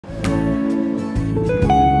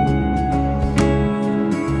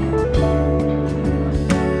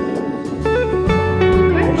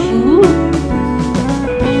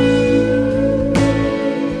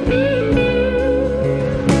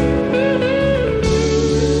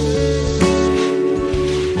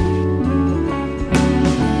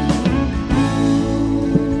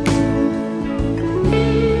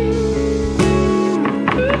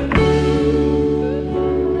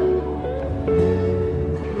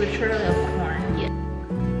literally a corn. Yeah.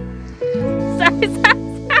 Sorry.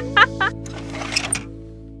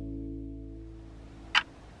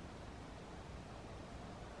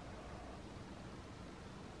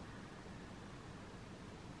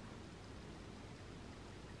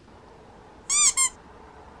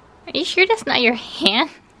 Are you sure that's not your hand?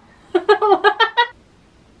 You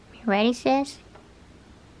ready, sis?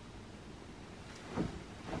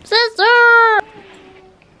 Sister!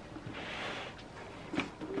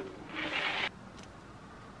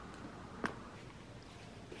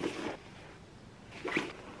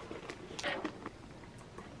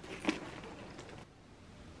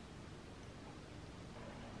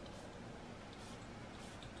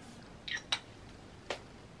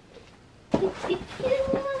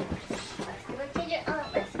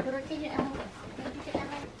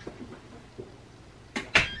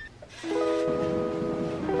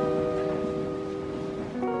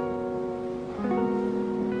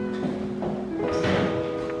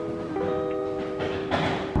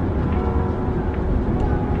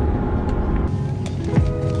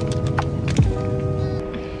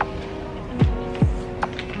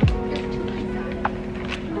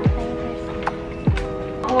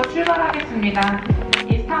 출발하겠습니다.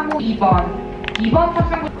 이스탄불 2번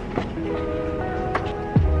탑승.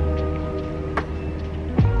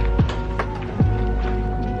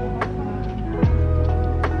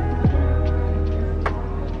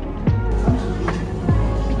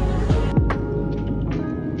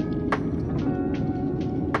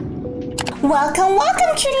 Welcome,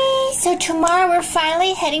 cuties! So tomorrow we're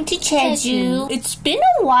finally heading to Jeju. It's been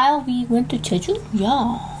a while we went to Jeju?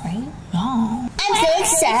 Yeah, right? Yeah. I'm so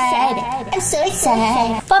excited. I'm so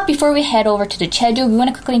excited. But before we head over to the Jeju, we want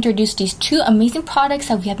to quickly introduce these two amazing products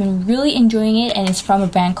that we have been really enjoying it, and it's from a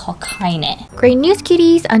brand called Kyeopjae. Great news,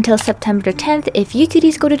 cuties! Until September the 10th, if you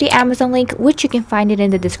cuties go to the Amazon link, which you can find it in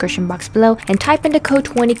the description box below, and type in the code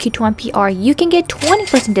 20Q2HANPR, you can get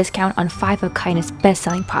 20% discount on 5 of Kyeopjae's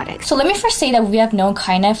best-selling products. So let me first say that we have known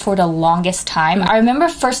Kyeopjae for the longest time. I remember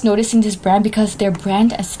first noticing this brand because their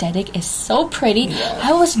brand aesthetic is so pretty.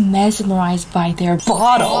 I was mesmerized by their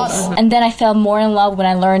bottles. And then I fell more in love when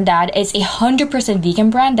I learned that it's a 100% vegan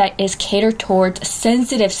brand that is catered towards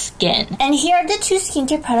sensitive skin. And here are the two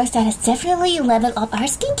skincare products that has definitely leveled up our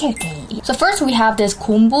skincare game. So first we have this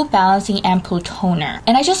Kombu Balancing Ampoule Toner.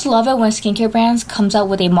 And I just love it when skincare brands comes out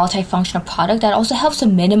with a multifunctional product that also helps to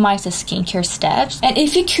minimize the skincare steps. And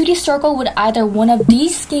if you cuties struggle with either one of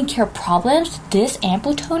these skincare problems, this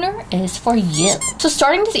Ampoule Toner is for you. So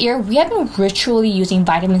starting this year, we have been ritually using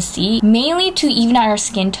vitamin C, mainly to even out our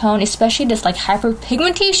skin tone, especially this like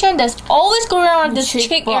hyperpigmentation that's always going around this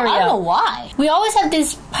cheek area. I don't know why. We always have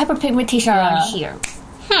this hyperpigmentation around here.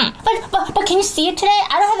 But can you see it today?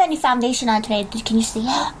 I don't have any foundation on today. Can you see it?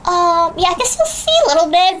 Yeah, I can still see a little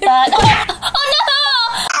bit, but oh no!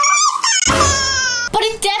 But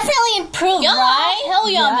it definitely improved, right? Hell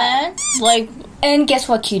yeah, man. Like. And guess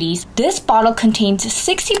what, cuties? This bottle contains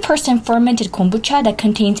 60% fermented kombucha that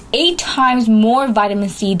contains 8 times more vitamin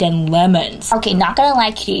C than lemons. Okay, not gonna lie,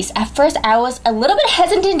 cuties. At first, I was a little bit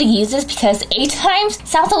hesitant to use this because 8 times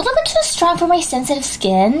sounds a little bit too strong for my sensitive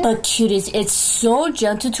skin. But cuties, it's so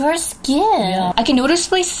gentle to our skin. Yeah. I can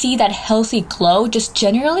noticeably see that healthy glow. Just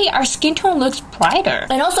generally, our skin tone looks brighter.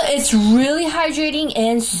 And also, it's really hydrating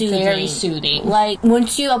and soothing. Very soothing. Like,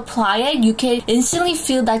 once you apply it, you can instantly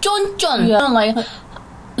feel that 쫀쫀. Yeah. Like,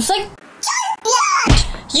 it's like,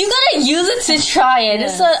 you gotta use it to try it.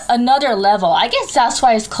 Yes. It's another level. I guess that's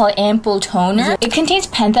why it's called Ampoule Toner. It contains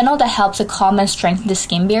panthenol that helps to calm and strengthen the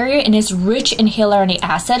skin barrier, and it's rich in hyaluronic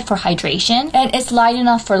acid for hydration. And it's light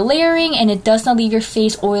enough for layering, and it does not leave your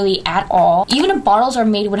face oily at all. Even the bottles are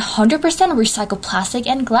made with 100% recycled plastic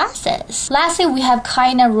and glasses. Lastly, we have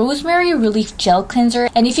Kyeopjae Rosemary Relief Gel Cleanser.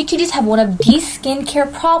 And if you cuties have one of these skincare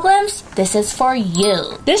problems, this is for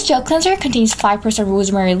you. This gel cleanser contains 5%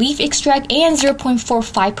 rosemary leaf extract and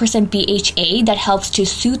 0.45% BHA that helps to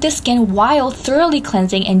soothe the skin while thoroughly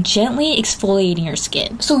cleansing and gently exfoliating your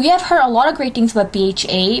skin. So we have heard a lot of great things about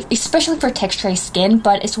BHA, especially for texturized skin,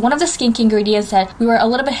 but it's one of the skincare ingredients that we were a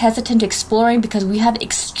little bit hesitant to exploring because we have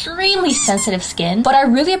extremely sensitive skin. But I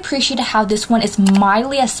really appreciate how this one is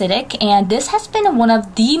mildly acidic, and this has been one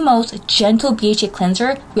of the most gentle BHA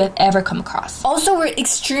cleanser we have ever come across. Also, we're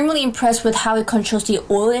extremely impressed with how it controls the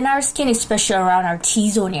oil in our skin, especially around our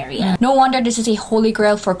T-zone area. No wonder this is a holy grail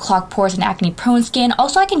oil for clogged pores and acne-prone skin.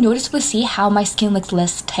 Also, I can noticeably see how my skin looks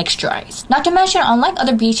less texturized. Not to mention, unlike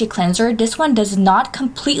other BHA cleanser, this one does not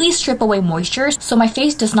completely strip away moisture, so my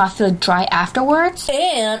face does not feel dry afterwards.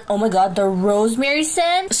 And, oh my god, the rosemary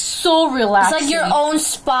scent. So relaxing. It's like your own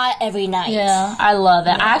spa every night. Yeah, I love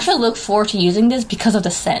it. I actually look forward to using this because of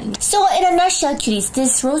the scent. So in a nutshell, cuties,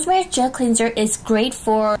 this rosemary gel cleanser is great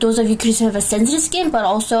for those of you cuties who have a sensitive skin, but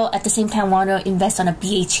also at the same time want to invest on a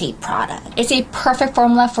BHA product. It's a perfect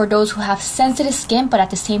formula for those who have sensitive skin, but at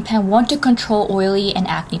the same time want to control oily and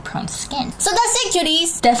acne-prone skin. So that's it,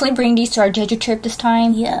 cuties. Definitely bring these to our Jeju trip this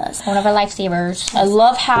time. Yes. One of our lifesavers. I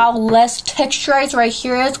love how less texturized right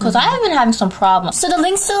here is, because I have been having some problems. So the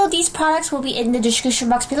links to these products will be in the description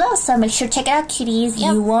box below, so make sure to check it out, cuties.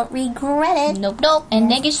 Yep. You won't regret it. Nope. And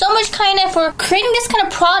thank you so much, Kaina, for creating this kind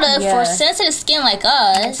of product for sensitive skin like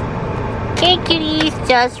us. Okay, cuties,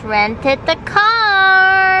 just rented the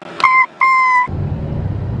car.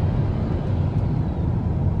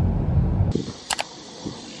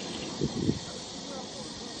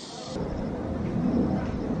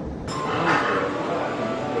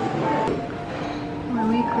 When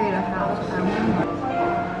we create a house, I remember.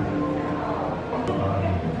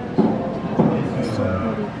 It's so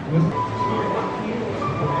pretty.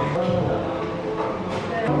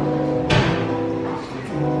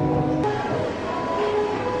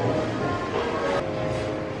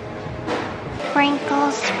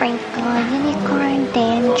 Sprinkle, sprinkle, unicorn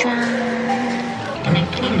dandruff.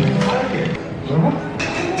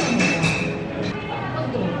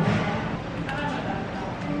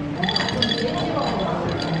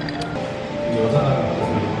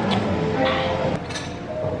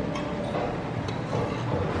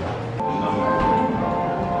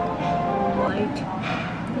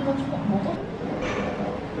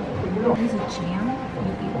 Is it jam?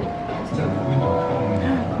 You eat with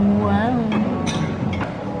Wow.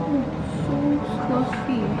 so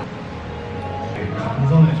fluffy.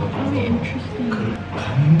 Very interesting.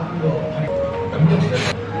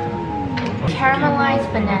 Caramelized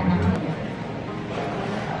banana.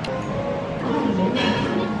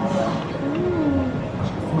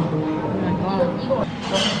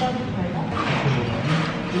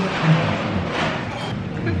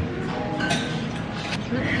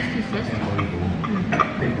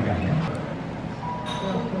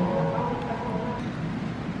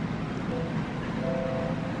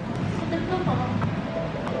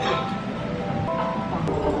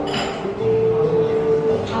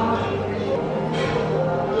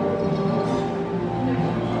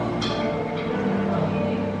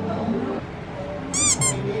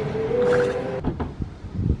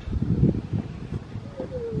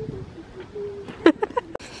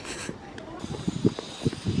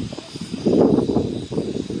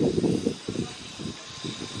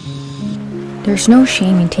 There's no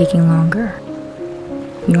shame in taking longer.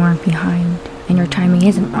 You aren't behind, and your timing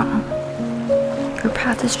isn't wrong. Your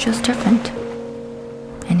path is just different,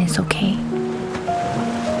 and it's okay.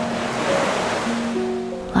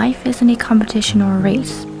 Life isn't a competition or a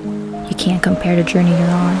race. You can't compare the journey you're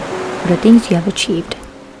on or the things you have achieved,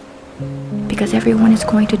 because everyone is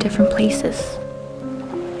going to different places.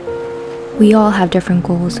 We all have different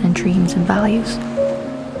goals and dreams and values,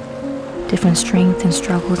 different strengths and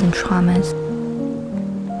struggles and traumas,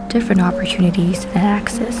 different opportunities and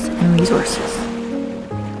access and resources.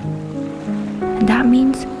 And that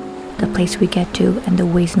means the place we get to and the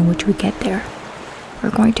ways in which we get there are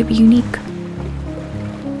going to be unique.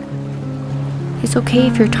 It's okay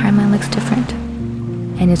if your timeline looks different,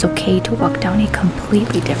 and it's okay to walk down a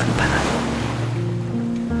completely different path.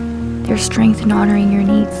 There's strength in honoring your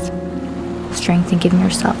needs, strength in giving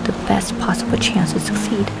yourself the best possible chance to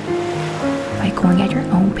succeed by going at your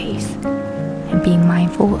own pace and being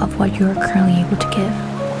mindful of what you are currently able to give.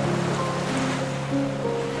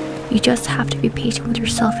 You just have to be patient with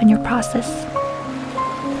yourself and your process.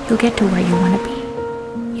 You'll get to where you want to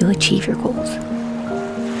be. You'll achieve your goals.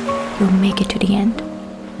 You'll make it to the end.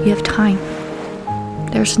 You have time.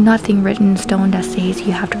 There's nothing written in stone that says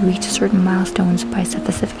you have to reach certain milestones by a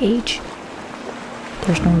specific age.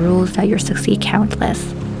 There's no rules that your succeed count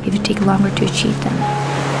less if you take longer to achieve them.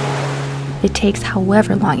 It takes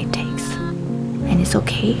however long it takes. And it's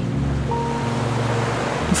okay.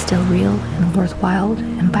 It's still real and worthwhile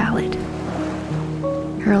and valid.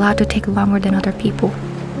 You're allowed to take longer than other people.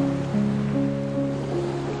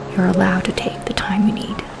 You're allowed to take the time you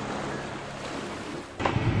need.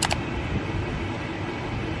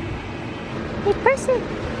 Hey, person.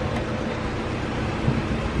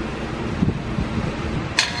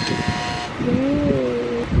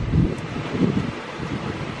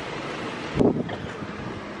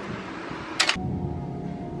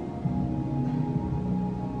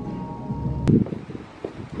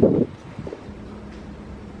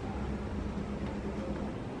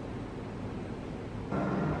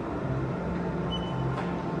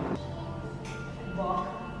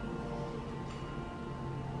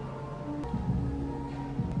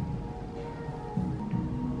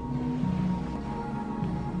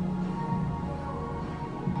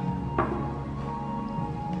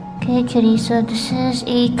 Okay, kitty, so this is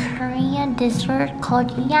a Korean dessert called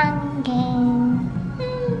yangang.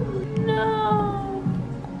 No.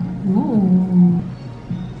 Ooh.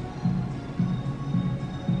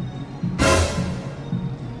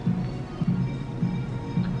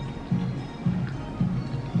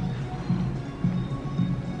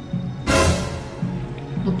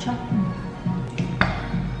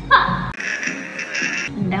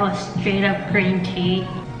 And that was straight up green tea.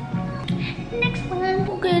 Next one.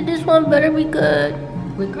 Okay, this one better be good.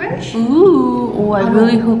 Licorice? Ooh. Oh, I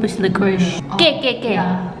really hope it's licorice. Get.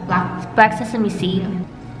 Yeah. Black sesame seed.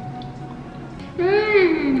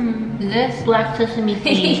 This black sesame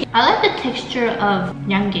seed. I like the texture of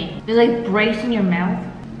yangang. It's like breaks in your mouth.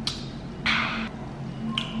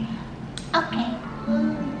 Okay.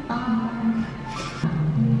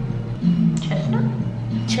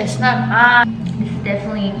 Chestnut. Ah, this is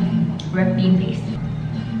definitely red bean paste.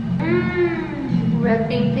 Red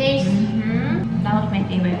bean paste. That was my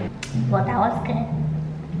favorite. Well, that was good.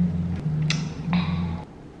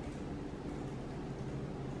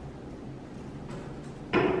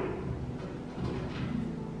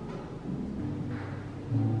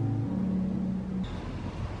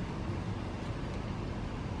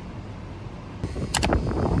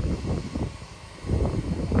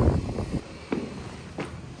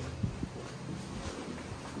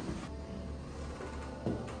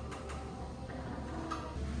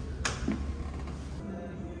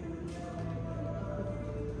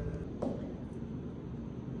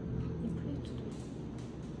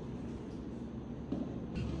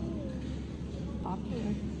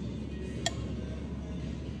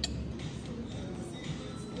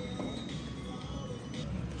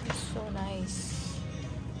 So nice.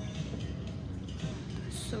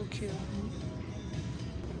 So cute.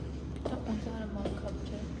 That one's out of my cup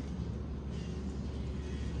too.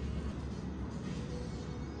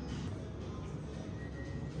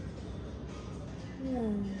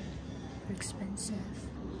 Expensive.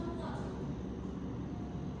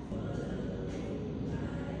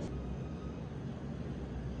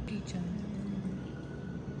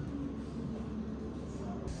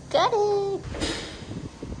 Got it!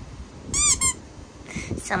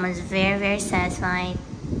 Someone's very satisfied.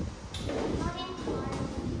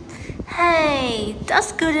 Hey,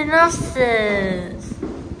 that's good enough, sis.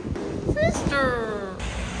 Sister!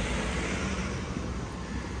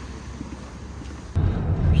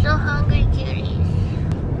 I'm so hungry, cuties.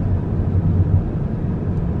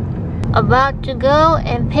 About to go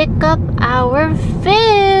and pick up our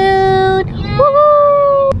food!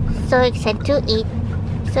 Woo! So excited to eat.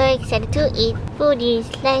 So excited to eat. Food is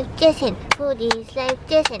life, Jason. Food is life,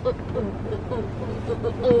 Jason. Ooh,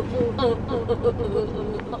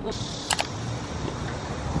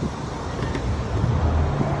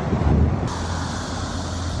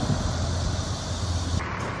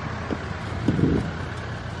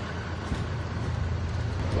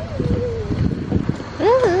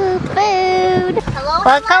 food. Hello,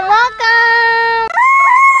 welcome.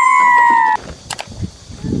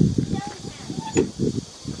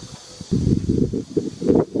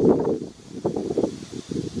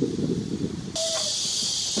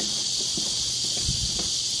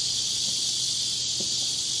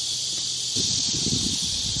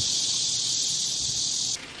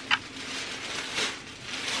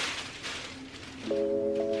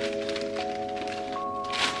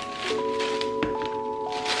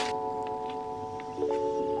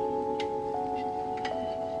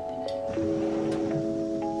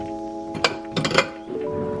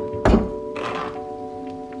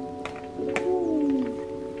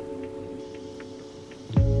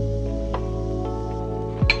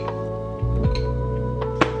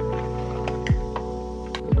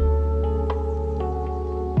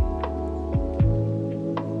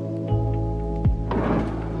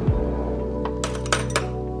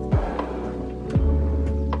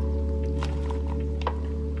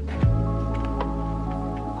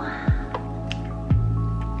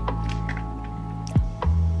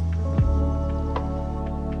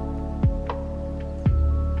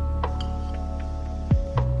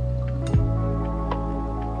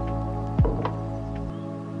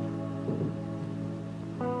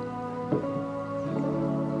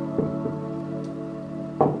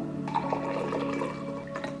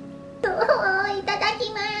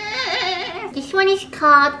 This one is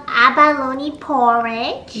called abalone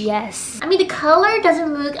porridge. Yes. I mean, the color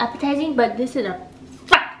doesn't look appetizing, but this is a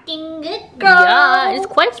fucking good girl. Yeah, it's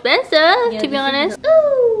quite expensive, to be honest.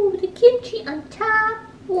 Ooh, the kimchi on top.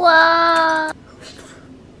 Wow.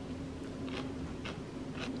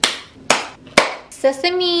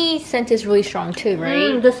 Sesame scent is really strong too,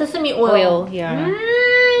 right? The sesame oil. Yeah.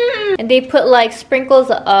 And they put like sprinkles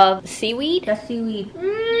of seaweed. That's seaweed.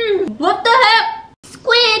 What the heck?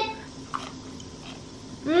 Squid.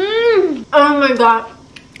 Oh my god.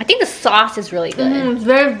 I think the sauce is really good. It's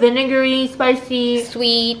very vinegary, spicy,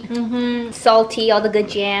 sweet, salty, all the good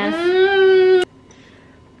jams.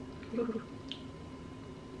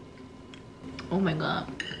 Oh my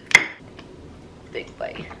god. Big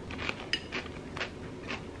bite.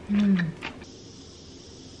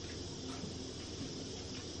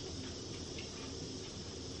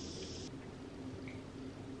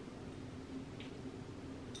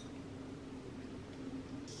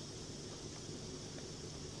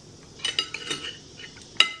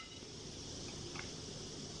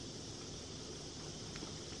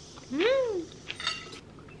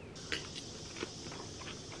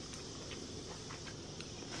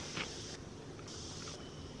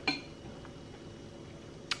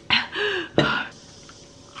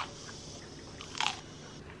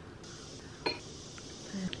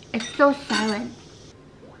 It's so silent.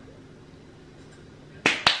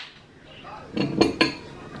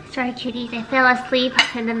 Sorry, cuties. I fell asleep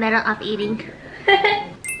in the middle of eating.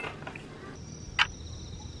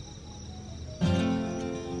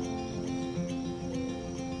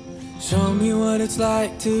 Show me what it's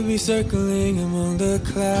like to be circling among the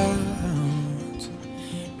clouds.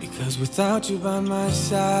 Because without you by my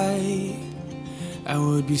side, I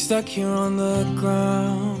would be stuck here on the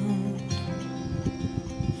ground.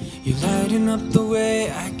 You're lighting up the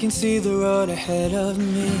way, I can see the road ahead of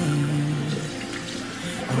me.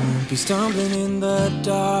 I won't be stumbling in the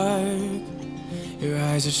dark. Your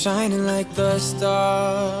eyes are shining like the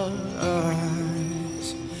stars.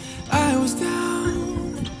 I was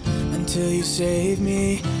down until you saved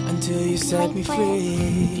me, until you set me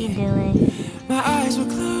free. My eyes were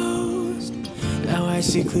closed, now I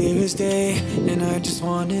see clear as day. And I just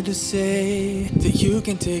wanted to say that you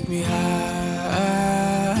can take me high.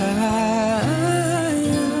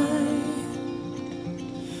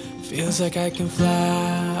 Feels like I can fly.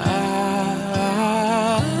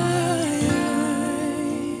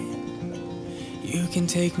 You can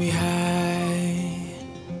take me high.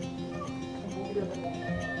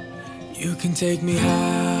 You can take me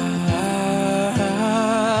high.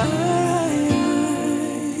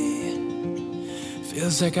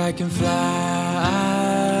 Feels like I can fly.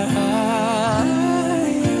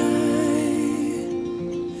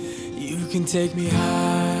 You can take me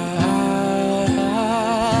high.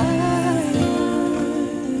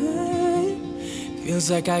 Feels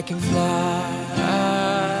like I can fly.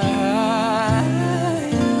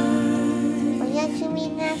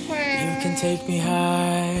 You can take me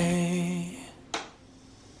high.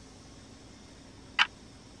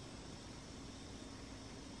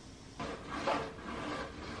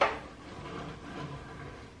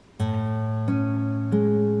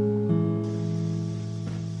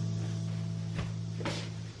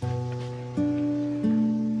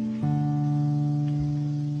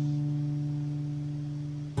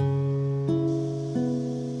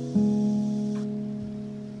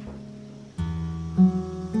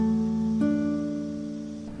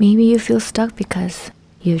 Maybe you feel stuck because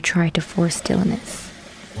you've tried to force stillness,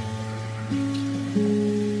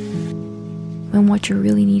 when what you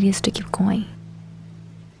really need is to keep going.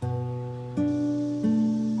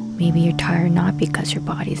 Maybe you're tired not because your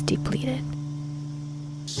body is depleted,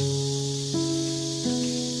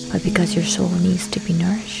 but because your soul needs to be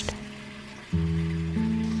nourished.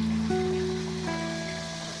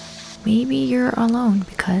 Maybe you're alone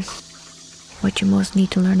because what you most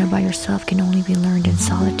need to learn about yourself can only be learned in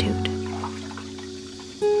solitude.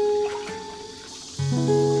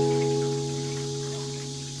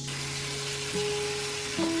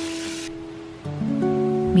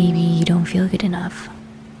 Maybe you don't feel good enough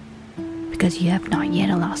because you have not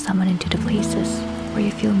yet allowed someone into the places where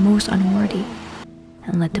you feel most unworthy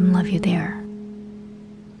and let them love you there.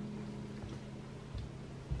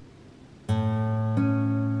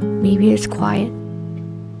 Maybe it's quiet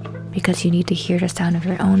because you need to hear the sound of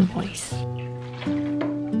your own voice.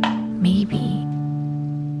 Maybe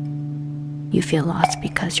you feel lost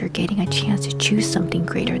because you're getting a chance to choose something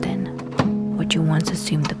greater than what you once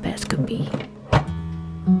assumed the best could be.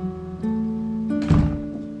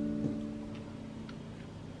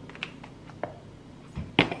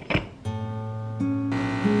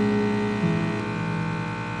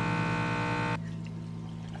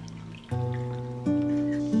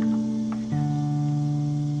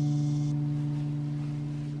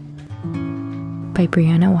 By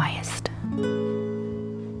Brianna Wyest.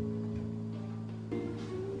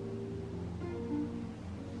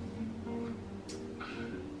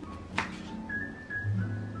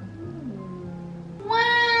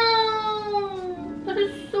 Wow!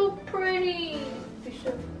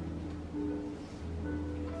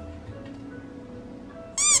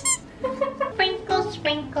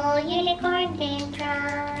 sprinkle unicorn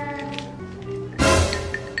raindrops.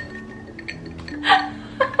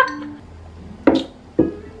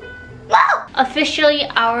 Officially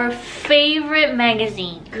our favorite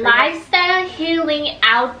magazine, Lifestyle Healing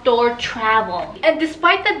Outdoor Travel. And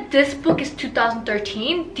despite that this book is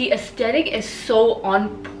 2013, the aesthetic is so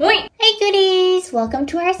on point. Hey goodies, welcome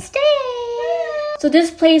to our stay. So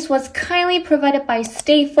this place was kindly provided by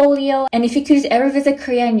Stayfolio, and if you could ever visit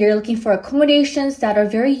Korea and you're looking for accommodations that are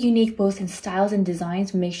very unique both in styles and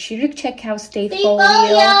designs, make sure to check out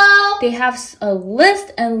Stayfolio. They have a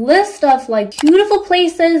list of like beautiful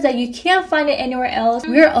places that you can't find it anywhere else.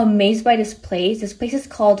 We're amazed by this place. This place is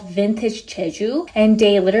called Vintage Jeju, and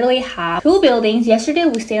they literally have 2 buildings. Yesterday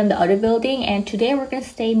we stayed on the other building, and today we're gonna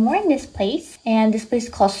stay more in this place. And this place is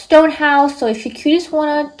called Stone House. So if you just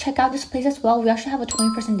wanna check out this place as well, we actually have a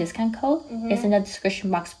 20% discount code. It's in the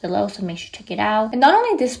description box below, so make sure to check it out. And not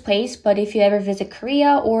only this place, but if you ever visit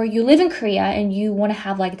Korea or you live in Korea and you want to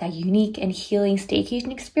have like that unique and healing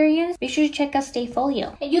staycation experience, make sure to check out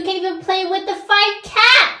Stayfolio. And you can even play with the 5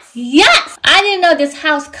 cats! Yes! I didn't know this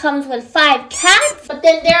house comes with 5 cats, but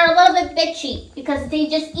then they're a little bit bitchy because they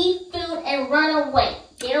just eat food and run away.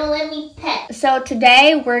 They don't let me pet. So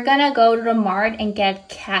today we're gonna go to the mart and get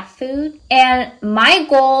cat food. And my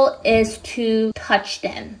goal is to touch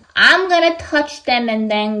them. I'm gonna touch them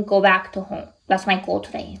and then go back to home. That's my goal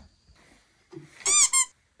today.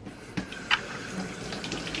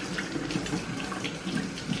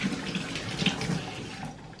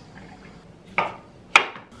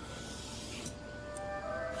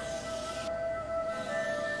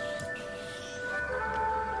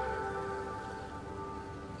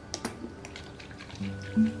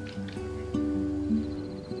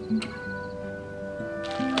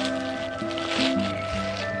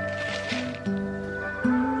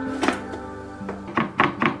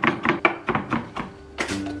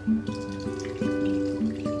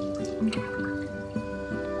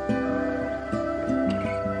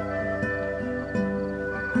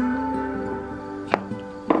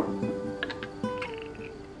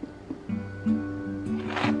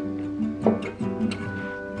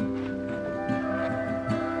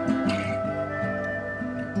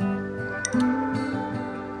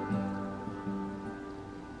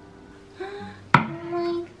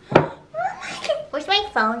 Where's my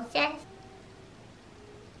phone, Jen?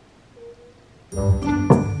 Oh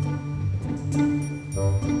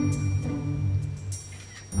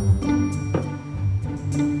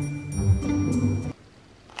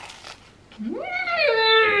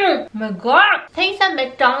my god! Tastes like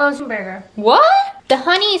McDonald's burger. What? The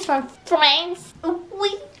honey is from France. Oh,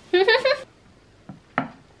 wait.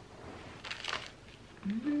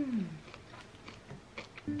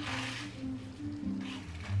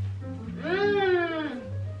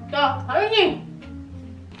 The honey.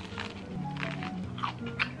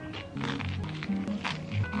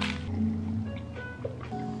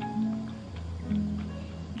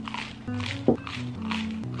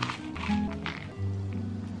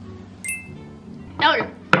 That was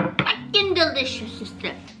fucking delicious,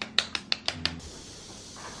 sister.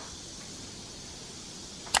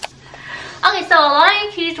 Okay, so a lot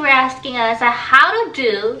of you were asking us how to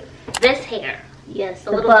do this hair. Yes,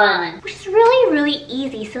 a little bun. Which is really, really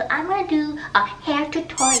easy. So I'm gonna do a hair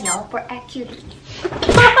tutorial for our cuties.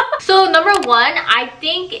 So number 1, I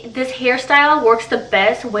think this hairstyle works the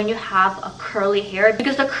best when you have a curly hair,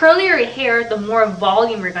 because the curlier your hair, the more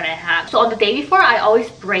volume you're gonna have. So on the day before, I always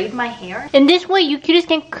braid my hair. In this way, you cuties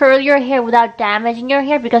can curl your hair without damaging your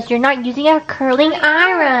hair because you're not using a curling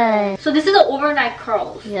iron. So this is an overnight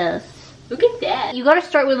curls. Yes. Look at that. You gotta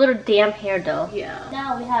start with a little damp hair though. Yeah.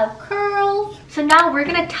 Now we have curls. So now we're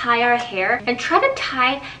gonna tie our hair and try to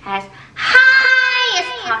tie it as high as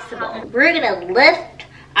possible. We're gonna lift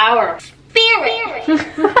our spirit.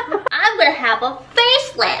 I'm gonna have a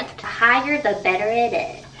facelift. The higher, the better it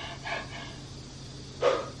is.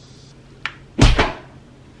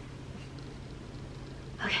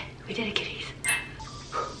 Okay, we did it, kitties.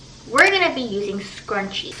 We're gonna be using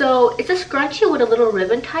scrunchie. So it's a scrunchie with a little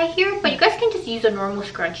ribbon tie here, but you guys can just use a normal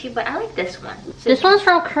scrunchie, but I like this one. So this one's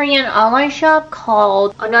from Korean online shop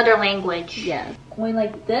called Another Language. Yes. Going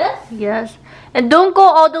like this. Yes. And don't go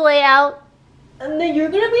all the way out. And then you're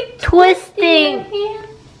gonna be twisting your hand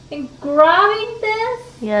and grabbing this.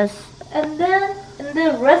 Yes. And then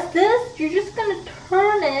rest this. You're just gonna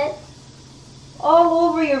turn it all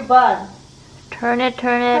over your bun. Turn it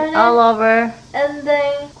all over. And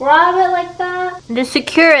then grab it like that. And just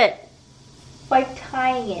secure it by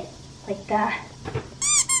tying it like that.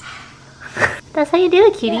 That's how you do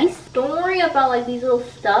it, kitties. Yes. Don't worry about like these little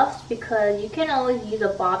stuffs because you can always use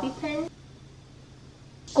a bobby pin.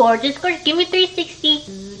 Gorgeous, gorgeous. Give me 360.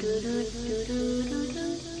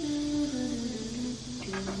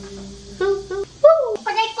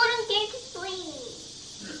 But I couldn't get to sleep.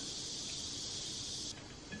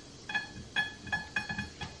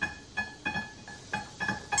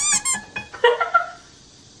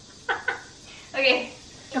 Okay.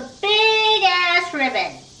 A big ass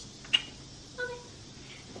ribbon.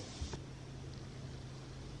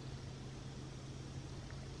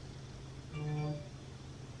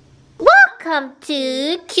 Welcome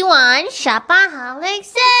to Q2HAN Shopaholic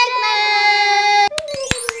segment!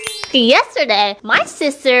 Yesterday, my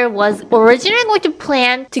sister was originally going to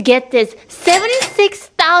plan to get this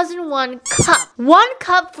 76,001 cup. One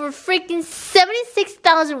cup for freaking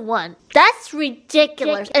 76,001. That's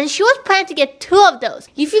ridiculous. And she was planning to get 2 of those.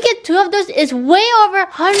 If you get 2 of those, it's way over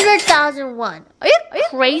 100,001. Are you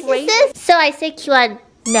crazy, sis? So I said, Q2HAN,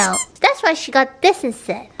 no. That's why she got this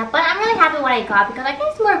instead. But I'm really happy what I got because I think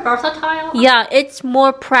it's more versatile. Yeah, it's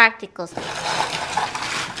more practical.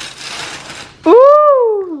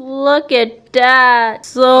 Ooh, look at that.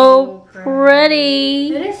 So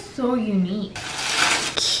pretty. It is so unique.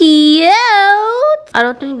 Cute. I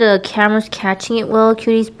don't think the camera's catching it well,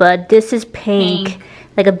 cuties, but this is pink.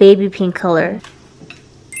 Like a baby pink color.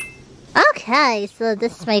 Okay, so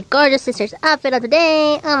this is my gorgeous sister's outfit of the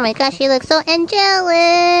day. Oh my gosh, she looks so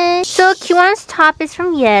angelic. So Q2HAN's top is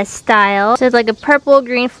from Yes Style. So it's like a purple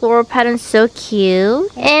green floral pattern, so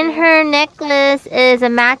cute. And her necklace is a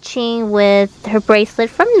matching with her bracelet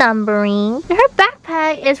from Numbering. And her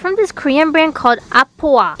backpack is from this Korean brand called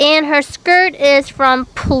Ampoule. And her skirt is from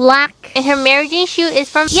Pulak. And her Mary Jane shoe is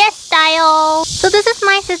from Yes Style. So this is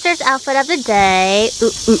my sister's outfit of the day.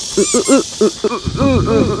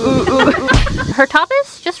 Her top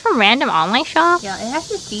is just from random online shop. Yeah, it has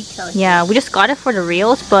this detail. Yeah, we just got it for the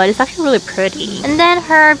reels, but it's actually really pretty. And then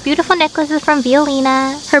her beautiful necklace is from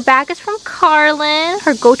Violina. Her bag is from Carlin,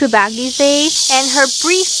 her go-to bag these days. And her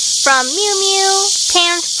brief from Miu Miu.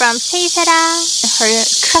 Pants from Seisera. Her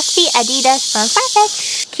trusty Adidas from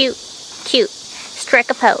Farfetch. Cute, cute. Strike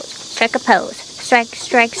a pose, strike a pose. Strike,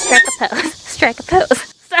 strike, strike a pose. Strike a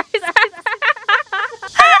pose. Sorry, sorry.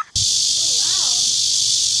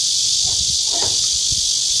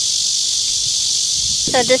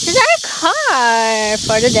 So this is our car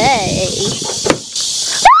for the day.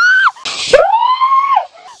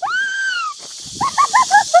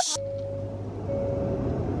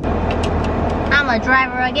 I'm a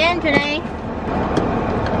driver again today.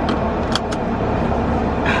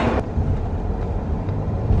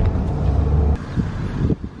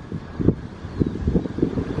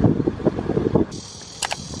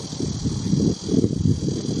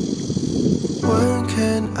 When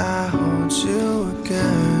can I hold you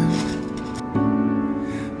again?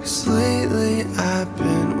 'Cause lately I've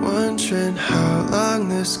been wondering how long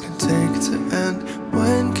this can take to end.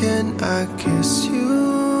 When can I kiss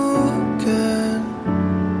you again?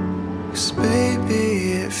 'Cause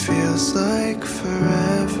baby, it feels like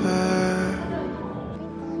forever.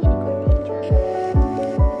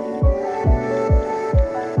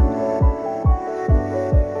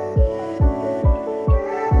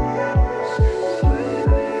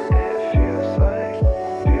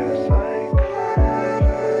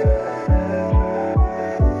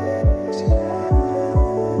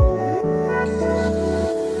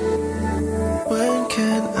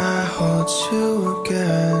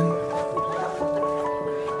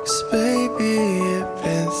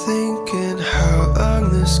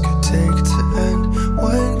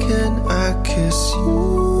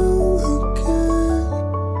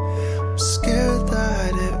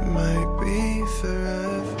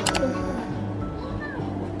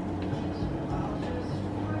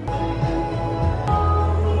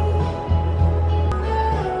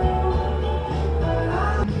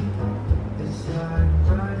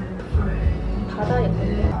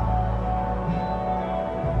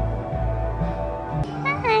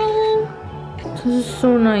 This is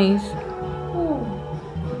so nice.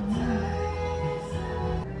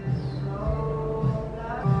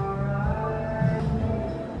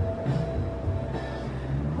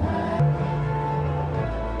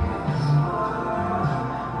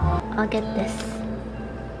 I'll get this.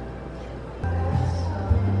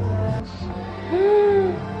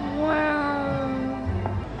 Wow.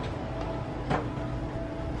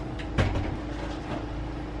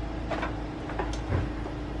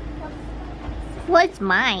 What's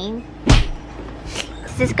mine?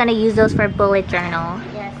 Is this gonna use those for bullet journal?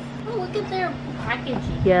 Yes. Oh, look at their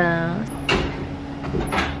packaging. Yeah.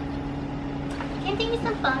 Can you take me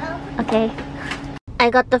some photos? Okay. I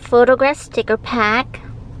got the photograph sticker pack.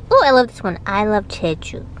 Oh, I love this one. I love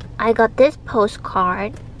Jeju. I got this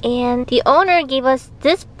postcard, and the owner gave us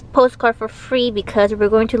this postcard for free because we're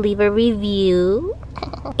going to leave a review.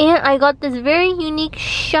 And I got this very unique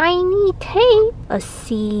shiny tape, a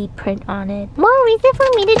C print on it. More reason for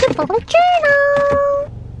me to do bullet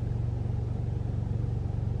journal.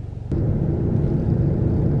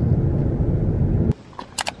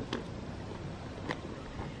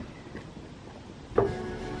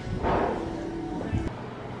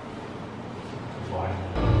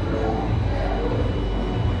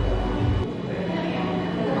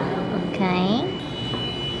 Okay.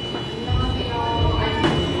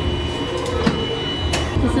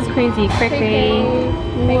 This is crazy. Cray.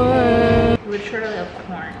 Whoa. Literally a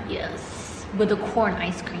corn. Yes. With a corn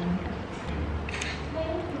ice cream.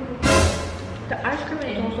 The ice cream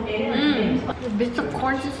is also corn. The bits of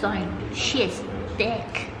corn inside. She is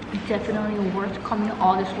thick. Definitely worth coming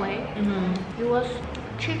all this way. It was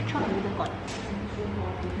 7,500원.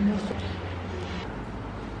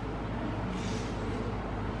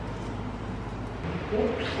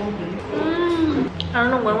 I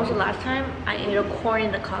don't know when was the last time I ate a corn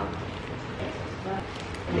in the cup.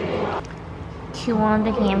 Q1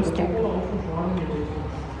 the hamster.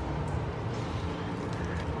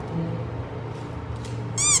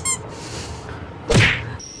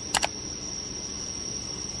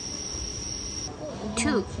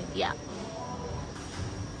 Two, yeah.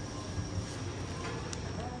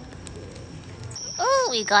 Oh,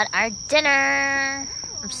 we got our dinner.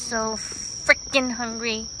 I'm so freaking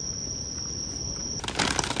hungry.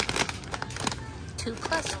 2 + 1.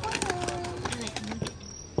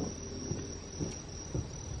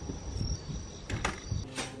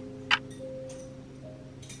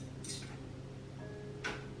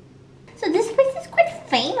 So this place is quite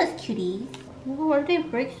famous, cuties. Why do they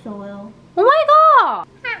break so well? Oh my god!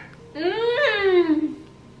 Mmm!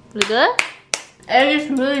 Really good? It is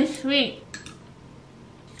really sweet.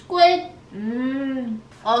 Squid. Mmm.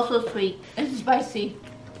 Also sweet. It's spicy.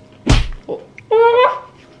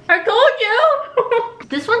 I told you!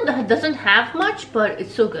 This one doesn't have much, but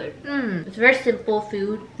it's so good. It's very simple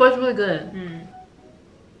food, but it's really good.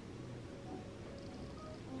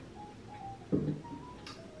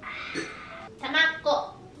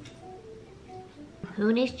 Tamako.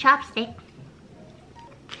 Who needs chopstick?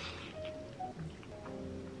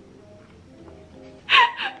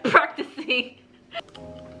 Practicing.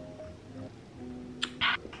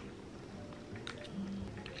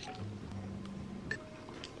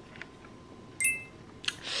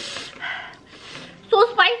 So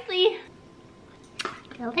spicy.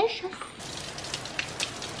 Delicious.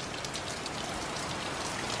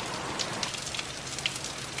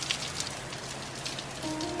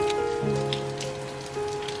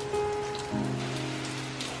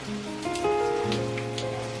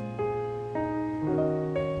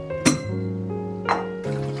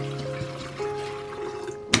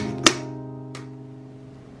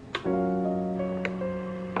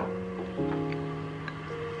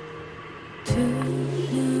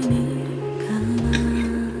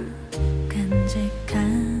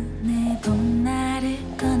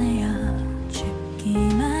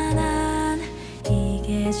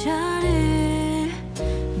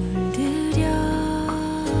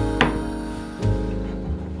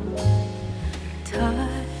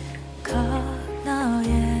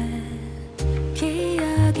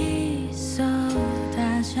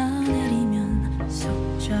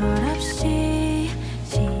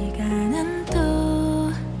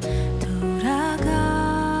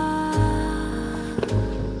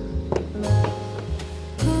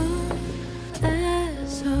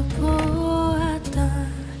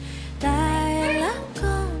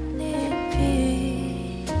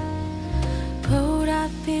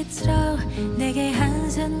 내게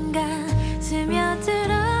한순간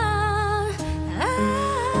스며들어